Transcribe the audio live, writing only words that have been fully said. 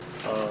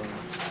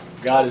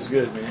God is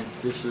good, man.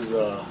 This is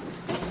a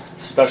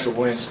special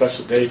win,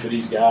 special day for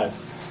these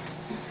guys.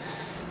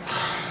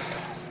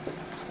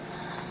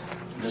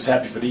 I'm just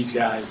happy for these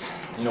guys.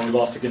 You know, we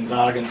lost to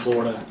Gonzaga in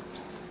Florida,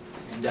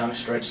 and down the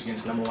stretch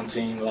against number one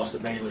team. We lost to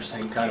Baylor,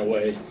 same kind of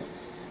way,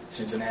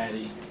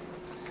 Cincinnati.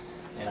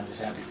 And I'm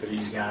just happy for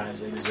these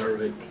guys. They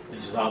deserve it.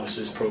 This is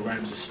obviously, this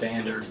program's a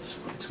standard. It's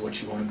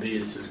what you want to be.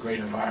 This is a great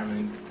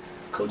environment.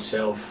 Coach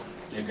Self,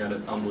 they've got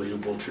an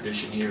unbelievable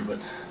tradition here, but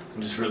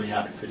I'm just really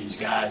happy for these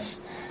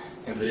guys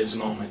and for this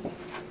moment.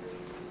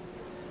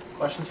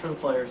 Questions for the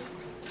players?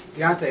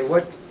 Deonte,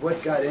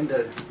 what got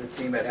into the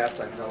team at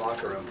halftime in the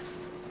locker room?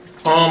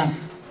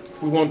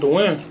 We wanted to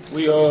win.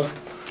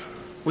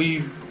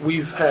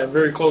 We've had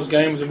very close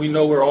games, and we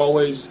know we're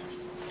always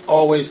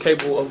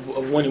capable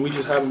of winning. We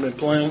just haven't been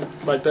playing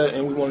like that,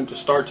 and we wanted to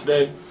start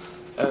today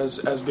as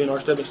being our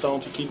stepping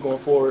stone to keep going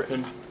forward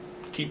and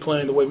keep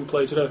playing the way we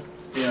played today.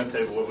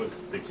 Deonte, what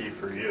was the key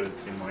for you? It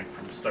seemed like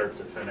from start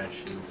to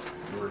finish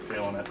you were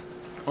feeling it.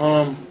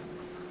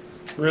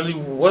 Really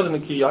wasn't a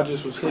key. I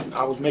just was hitting.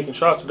 I was making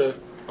shots today.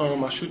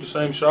 I shoot the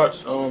same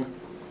shots that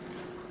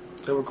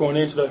were going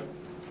in today.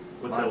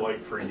 What's it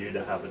like for you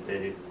to have a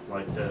day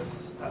like this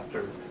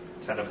after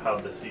kind of how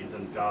the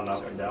season's gone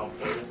up and down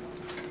for you?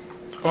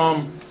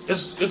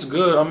 It's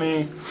good. I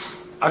mean,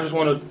 I just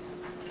want to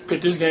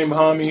put this game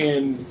behind me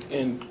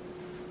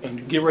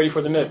and get ready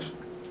for the next.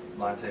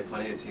 Monte,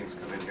 plenty of teams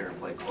come in here and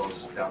play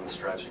close down the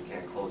stretch and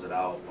can't close it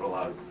out. What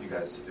allowed you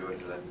guys to do it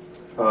today?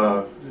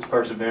 Just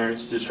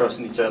perseverance, just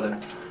trusting each other.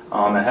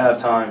 At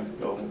halftime,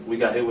 we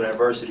got hit with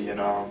adversity, and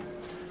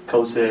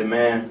Coach said,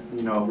 "Man,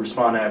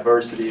 respond to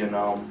adversity." And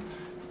I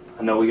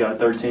know we got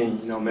 13,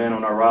 men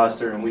on our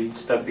roster, and we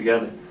stuck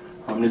together.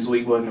 This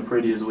week wasn't the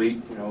prettiest week.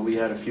 We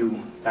had a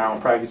few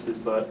down practices,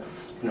 but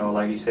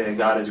like he said,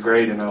 God is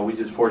great, and we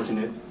just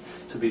fortunate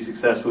to be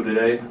successful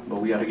today.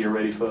 But we got to get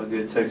ready for a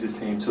good Texas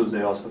team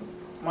Tuesday also.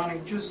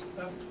 Monte, just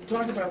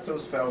talk about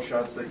those foul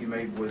shots that you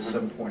made with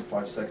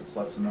 7.5 seconds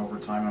left in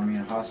overtime. I mean,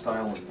 a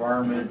hostile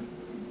environment,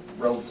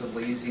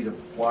 relatively easy to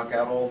block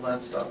out all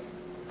that stuff.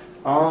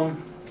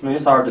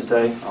 It's hard to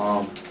say.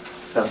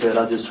 Like I said,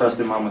 I just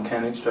trusted my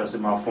mechanics,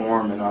 trusted my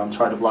form, and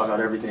tried to block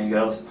out everything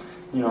else.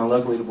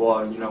 Luckily the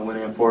ball, went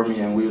in for me,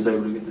 and we was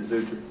able to get the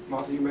victory.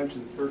 Monte, you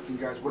mentioned 13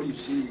 guys. What do you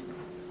see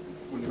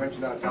when you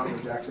mentioned that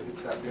Donovan Jackson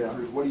hit that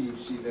victory? What do you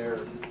see there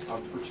to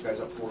put you guys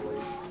up 4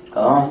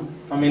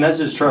 late? That's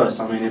just trust.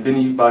 If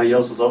anybody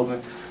else was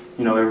open,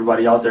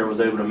 everybody out there was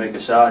able to make a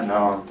shot, and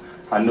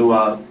I knew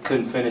I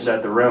couldn't finish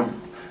at the rim.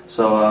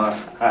 So I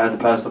had to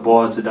pass the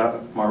ball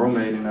to my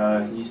roommate,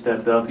 and he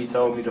stepped up. He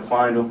told me to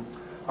find him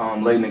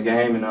late in the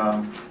game,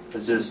 and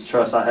it's just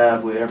trust I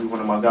have with every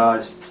one of my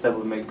guys to step up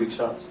and make big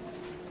shots.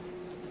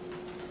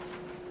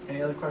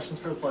 Any other questions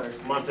for the players?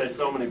 Monte,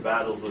 so many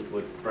battles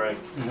with Frank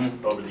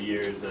over the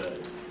years.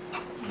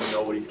 You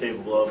know what he's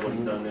capable of, what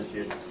he's done this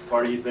year.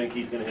 Why do you think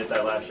he's going to hit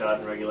that last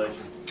shot in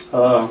regulation?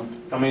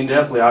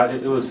 Definitely.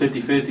 It was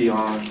 50-50.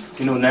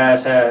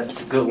 Nas had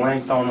good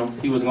length on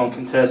him. He was going to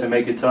contest and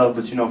make it tough,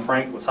 but,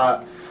 Frank was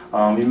hot.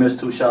 He missed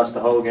 2 shots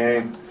the whole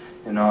game.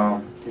 And,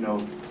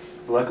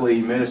 luckily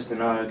he missed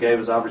and gave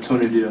us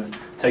opportunity to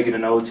take it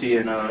in OT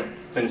and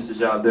finish the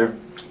job there.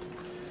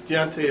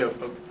 Deonte, a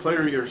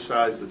player your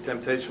size, the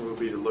temptation would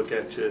be to look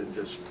at you and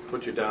just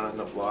put you down on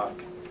the block,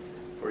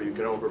 or you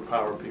can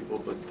overpower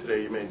people. But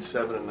today you made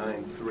 7 of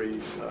 9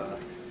 threes.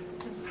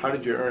 How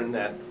did you earn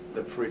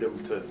the freedom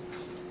to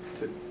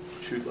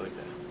shoot like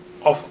that?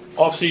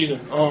 Off season,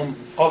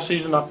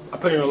 I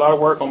put in a lot of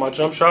work on my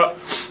jump shot,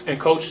 and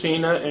Coach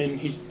seen that, and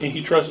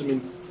he trusted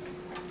me.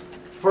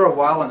 For a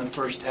while in the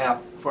first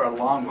half, for a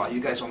long while,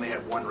 you guys only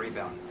had 1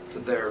 rebound to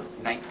their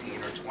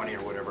 19 or 20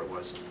 or whatever it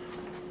was.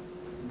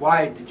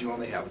 Why did you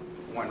only have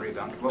 1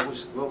 rebound? What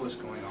was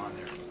going on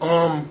there?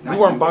 We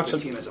weren't boxing.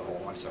 The team as a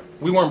whole. I'm sorry.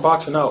 We weren't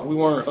boxing out. We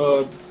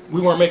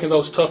weren't making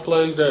those tough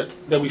plays that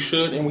we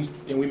should, and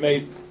we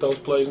made those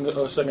plays in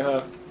the second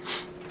half.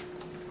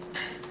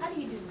 How do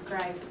you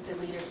describe the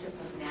leadership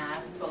of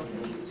Nas? Both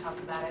of you talk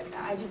about it.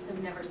 I just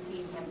have never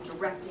seen him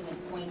directing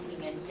and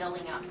pointing and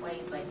yelling out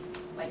plays like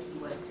he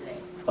was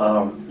today.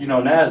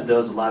 Nas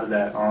does a lot of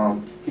that.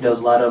 He does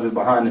a lot of it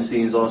behind the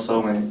scenes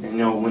also, and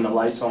when the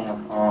lights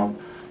on.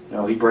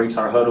 He breaks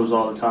our huddles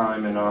all the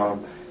time, and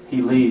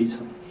he leads.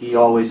 He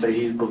always say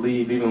he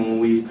believed, even when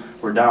we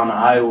were down to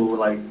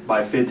Iowa,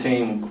 by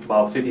 15,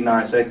 about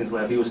 59 seconds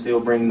left, he was still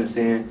bringing us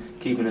in,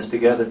 keeping us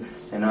together.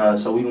 And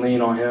so we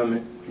lean on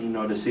him,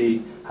 to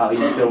see how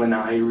he's feeling,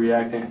 how he's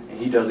reacting, and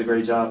he does a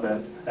great job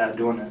at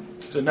doing that.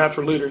 He's a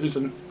natural leader. He's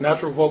a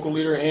natural vocal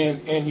leader,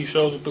 and he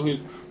shows it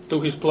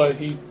through his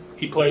play.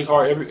 He plays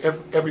hard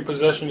every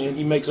possession, and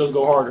he makes us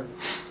go harder.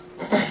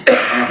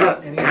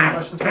 Any other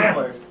questions for the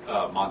players?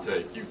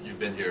 Monte, you've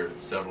been here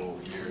several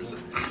years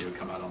and you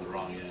come out on the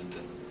wrong end.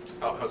 And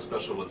how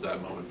special was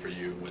that moment for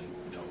you when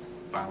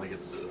finally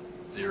gets to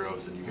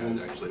zeros and you guys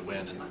actually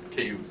win? And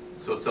KU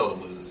so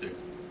seldom loses here.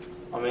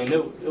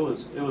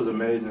 It was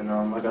amazing.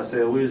 Like I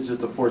said, we was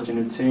just a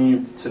fortunate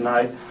team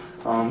tonight.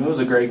 It was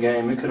a great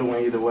game. It could have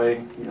went either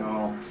way.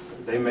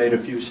 they made a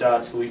few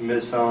shots, we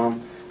missed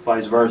some,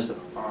 vice versa.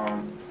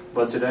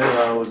 But today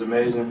was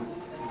amazing.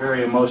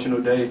 Very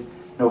emotional day, you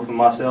know, for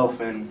myself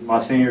and my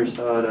seniors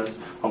that's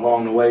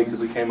along the way because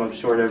we came up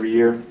short every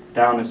year,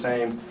 down the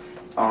same.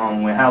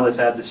 When Hallis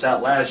had the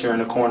shot last year in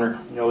the corner,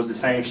 you know, it was the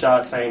same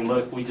shot, same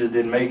look. We just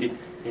didn't make it.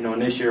 You know,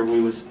 and this year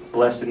we was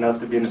blessed enough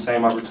to be in the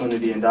same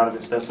opportunity, and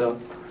Donovan stepped up.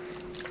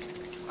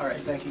 All right,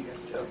 thank you,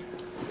 guys.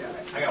 Yeah,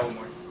 I got one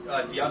more.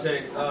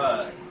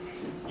 Deonte,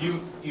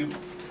 you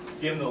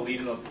give him the lead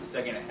in the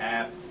second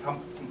half.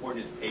 How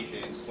important is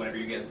patience whenever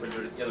you get put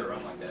together a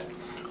run like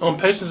that?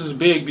 Patience is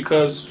big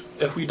because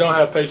if we don't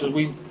have patience,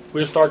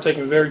 we'll start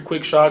taking very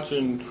quick shots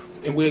and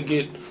we'll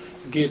get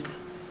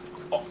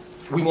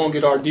we won't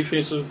get our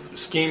defensive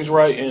schemes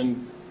right,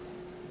 and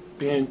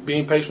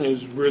being patient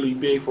is really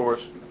big for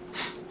us.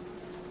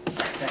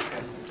 Thanks,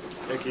 guys.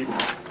 Thank you.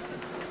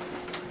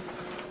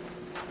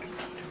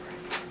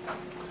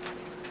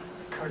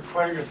 Coach,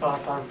 what are your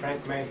thoughts on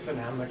Frank Mason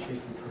and how much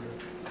he's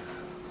improved?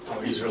 Oh,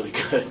 he's really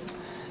good.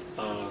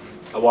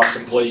 I watched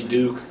him play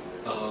Duke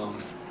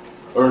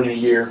earlier in the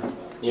year.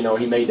 You know,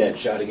 he made that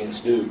shot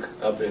against Duke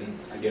up in,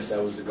 I guess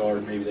that was the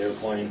guard, maybe they were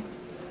playing.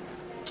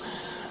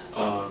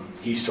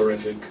 He's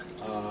terrific.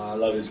 I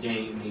love his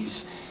game.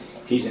 He's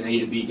an A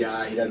to B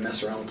guy. He doesn't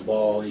mess around with the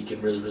ball. He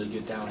can really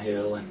get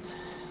downhill. And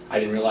I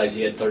didn't realize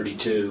he had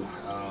 32.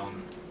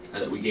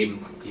 That we gave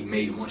him. He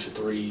made a bunch of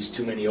threes,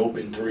 too many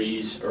open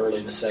threes early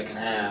in the second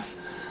half.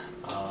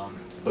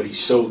 But he's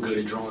so good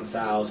at drawing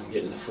fouls and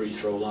getting to the free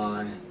throw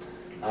line. And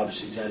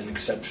obviously, he's had an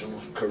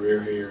exceptional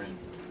career here. And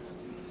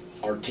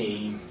our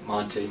team,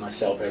 Monte,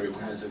 myself,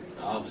 everyone has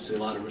obviously a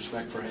lot of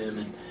respect for him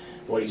and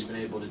what he's been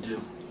able to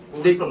do.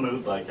 What was the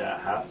mood like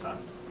at halftime?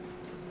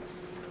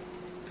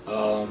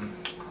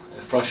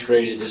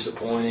 Frustrated,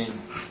 disappointing,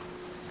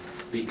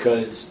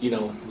 because, you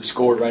know, we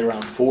scored right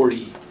around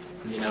 40,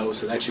 you know,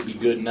 so that should be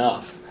good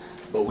enough.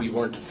 But we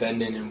weren't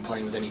defending and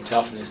playing with any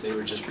toughness. They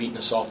were just beating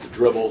us off the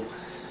dribble,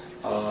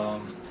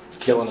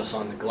 killing us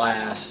on the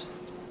glass,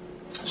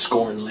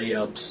 scoring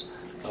layups.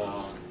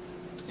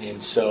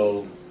 And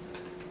so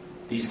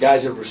these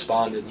guys have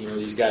responded. You know,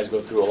 these guys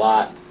go through a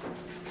lot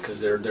because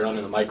they're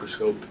under the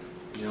microscope,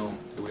 you know,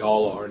 we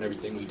all are in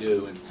everything we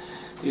do. And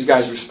these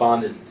guys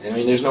responded. I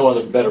mean, there's no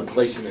other better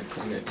place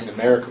in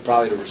America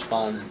probably to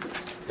respond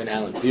than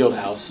Allen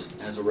Fieldhouse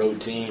as a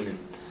road team and,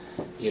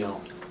 you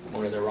know,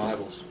 one of their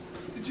rivals.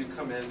 Did you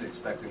come in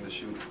expecting to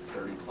shoot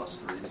 30-plus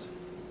threes?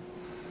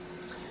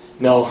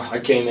 No, I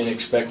came in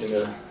expecting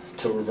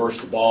to reverse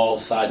the ball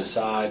side to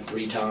side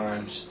 3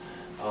 times.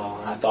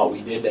 I thought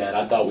we did that.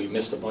 I thought we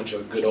missed a bunch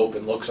of good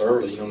open looks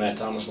early. You know, Matt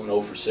Thomas went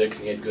 0 for 6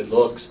 and he had good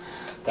looks.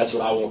 That's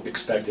what I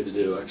expected to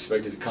do. I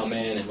expected to come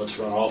in and let's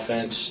run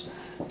offense,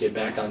 get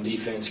back on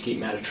defense, keep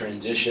them out of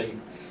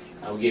transition.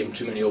 We gave them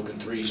too many open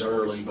threes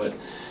early, but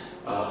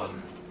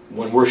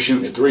when we're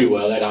shooting a 3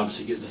 well, that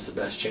obviously gives us the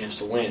best chance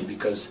to win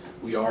because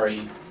we are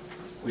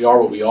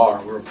what we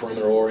are. We're a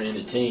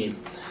perimeter-oriented team.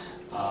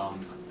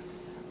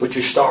 But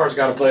your stars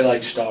got to play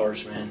like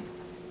stars, man,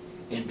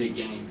 in big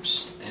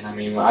games. And, I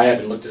mean, I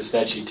haven't looked at the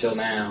stat sheet till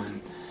now.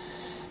 And,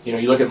 you know,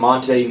 you look at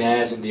Monte,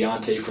 Naz, and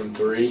Deonte from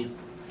 3,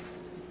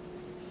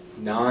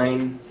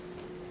 9,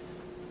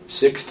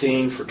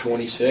 16 for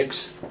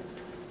 26.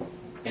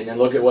 And then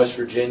look at West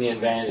Virginia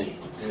and Vandy,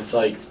 and it's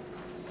like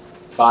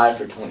 5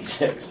 for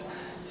 26.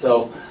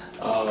 So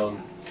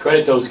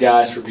credit those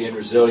guys for being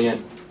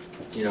resilient.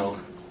 You know,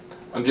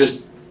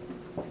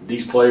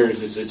 these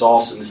players, it's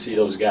awesome to see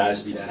those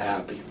guys be that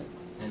happy.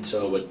 And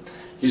so, but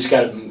you just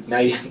got to,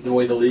 now the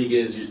way the league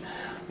is, you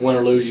win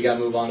or lose, you got to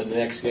move on to the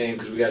next game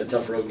because we got a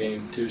tough road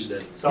game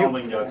Tuesday.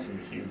 Solomon got some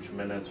huge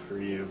minutes for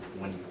you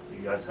when you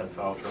guys had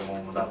foul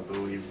trouble without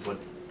Bowie.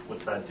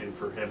 What's that do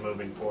for him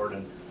moving forward?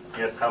 And I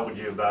guess how would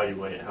you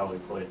evaluate how he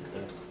played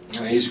today?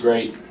 I mean, he's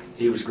great.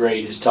 He was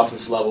great. His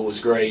toughness level was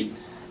great.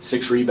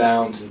 6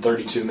 rebounds in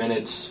 32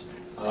 minutes.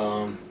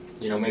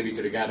 You know, maybe he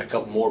could have got a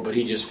couple more, but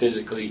he just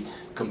physically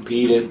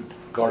competed,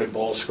 guarded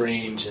ball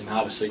screens, and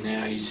obviously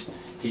now he's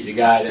a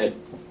guy that,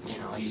 you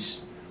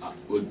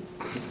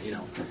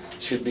know,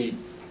 should be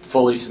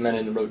fully cemented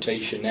in the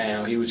rotation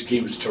now. He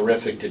was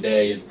terrific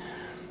today and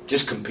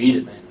just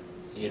competed, man.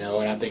 You know,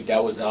 and I think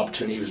that was the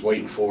opportunity he was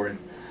waiting for. And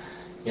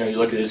you know, you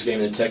look at this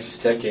game and the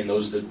Texas Tech game,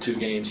 those are the 2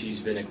 games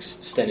he's been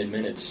extended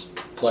minutes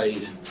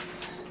played. And,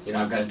 you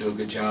know, I've got to do a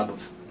good job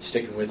of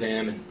sticking with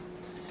him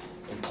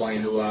and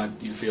playing who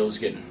you feel is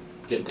getting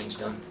things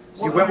done.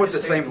 You went with the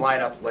same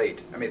lineup late.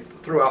 I mean,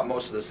 throughout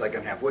most of the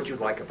second half. What did you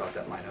like about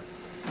that lineup?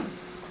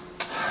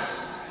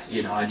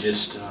 You know, I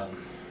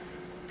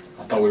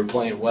thought we were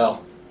playing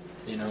well.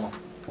 You know,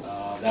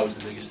 that was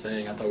the biggest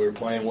thing. I thought we were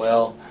playing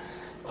well.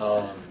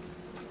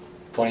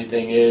 Funny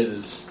thing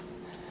is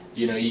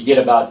you know, you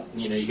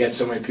got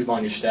so many people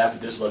on your staff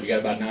at this level. You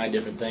got about 9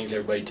 different things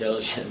everybody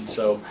tells you, and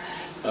so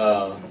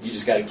you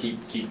just got to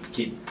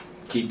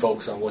keep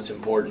focused on what's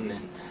important.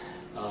 And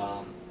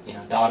you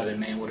know, Donovan,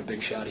 man, what a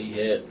big shot he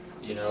hit.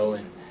 You know,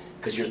 and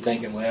because you're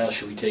thinking, well,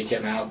 should we take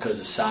him out because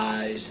of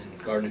size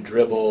and guarding the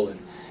dribble, and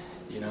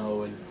you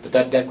know, but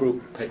that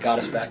group had got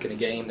us back in the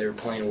game. They were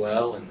playing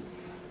well, and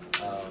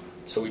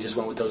So we just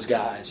went with those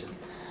guys. And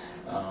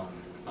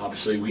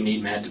obviously, we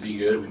need Matt to be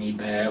good. We need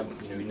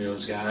Bab. We need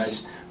those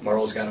guys.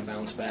 Merle's got to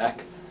bounce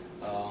back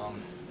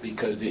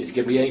because it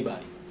could be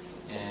anybody.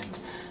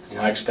 And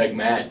I expect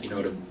Matt,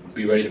 to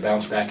be ready to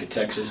bounce back at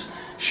Texas,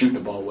 shooting the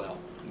ball well.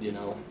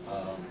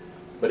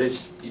 But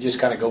you just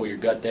kind of go with your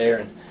gut there.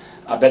 And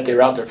I bet they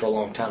were out there for a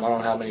long time. I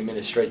don't know how many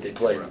minutes straight they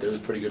played, but there was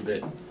a pretty good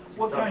bit.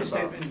 What kind of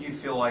statement do you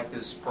feel like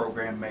this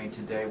program made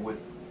today with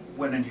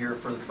winning here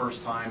for the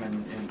first time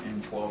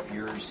in 12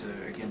 years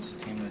against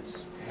a team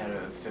that's had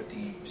a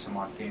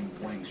 50-some-odd game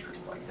winning streak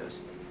like this?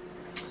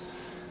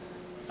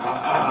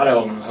 I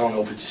don't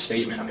know if it's a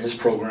statement. I mean, this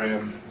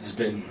program has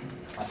been,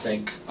 I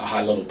think, a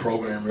high-level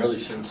program really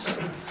since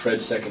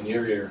Fred's second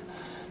year here.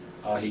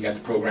 He got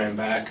the program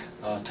back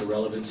to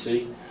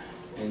relevancy,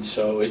 and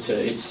so it's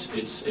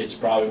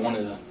probably one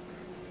of the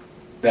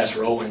best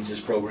roll-ins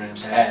this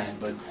program's had.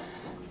 But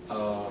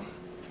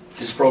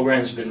this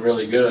program's been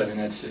really good, and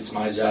it's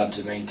my job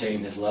to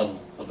maintain this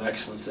level of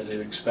excellence that it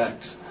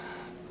expects.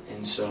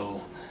 And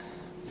so,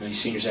 these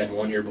seniors had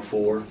 1 year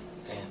before,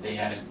 and they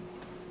had it.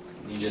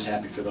 You're just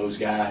happy for those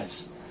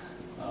guys.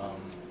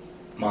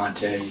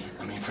 Monte,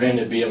 for him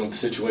to be able in a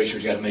situation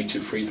where he's got to make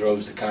 2 free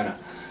throws to kind of,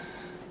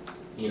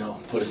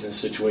 put us in a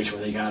situation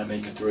where they got to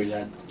make a 3,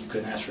 that you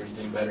couldn't ask for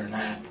anything better than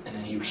that. And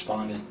then he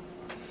responded.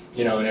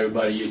 And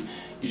everybody,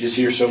 you just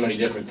hear so many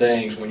different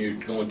things when you're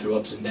going through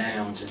ups and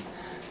downs. And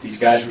these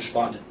guys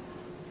responded.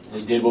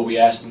 They did what we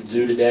asked them to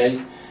do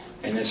today.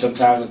 And then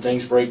sometimes when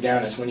things break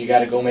down, that's when you got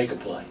to go make a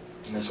play.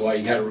 And that's why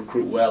you got to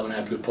recruit well and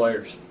have good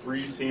players. Were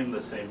you seeing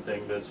the same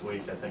thing this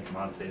week? I think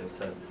Monte had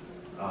said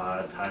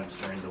at times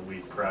during the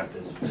week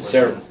practice. It's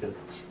terrible.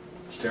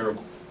 It's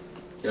terrible.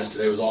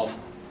 Yesterday was awful.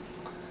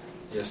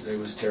 Yesterday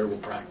was terrible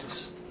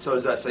practice. So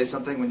does that say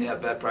something when you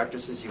have bad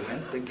practices, you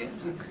win big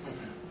games?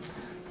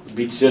 We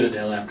beat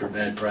Citadel after a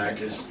bad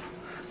practice.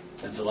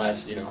 That's the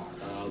last,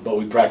 but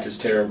we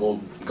practiced terrible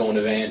going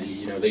to Vandy.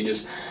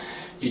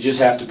 You just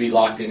have to be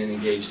locked in and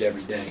engaged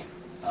every day.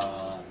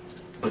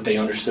 But they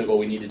understood what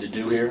we needed to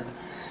do here.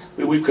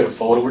 We could have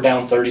folded. We're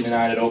down 30-9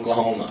 at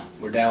Oklahoma.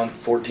 We're down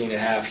 14 at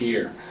half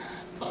here.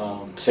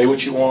 Say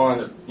what you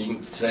want. You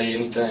can say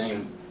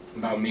anything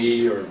about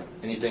me or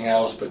anything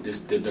else, but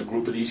the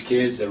group of these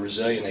kids, they're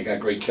resilient. They got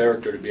great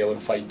character to be able to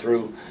fight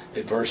through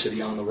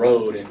adversity on the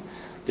road, and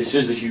this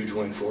is a huge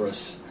win for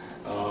us.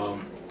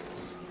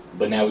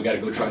 But now we got to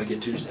go try to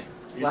get Tuesday.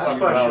 Last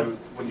question.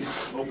 When you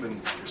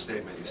opened your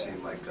statement, you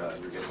seemed like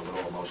you're getting a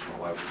little emotional.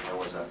 Why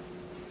was that?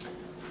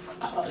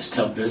 It's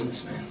tough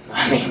business, man.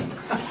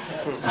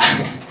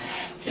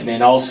 And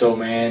then also,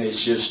 man,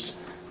 it's just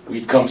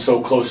we've come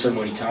so close so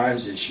many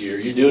times this year.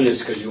 You do this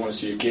because you want to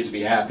see your kids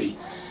be happy.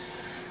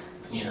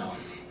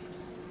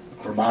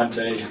 For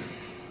Monte,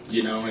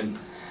 and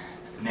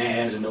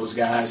Naz and those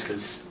guys,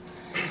 because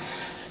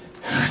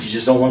you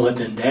just don't want to let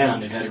them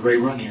down. They've had a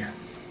great run here.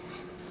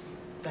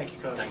 Thank you,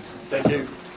 Coach. Thanks. Thank you.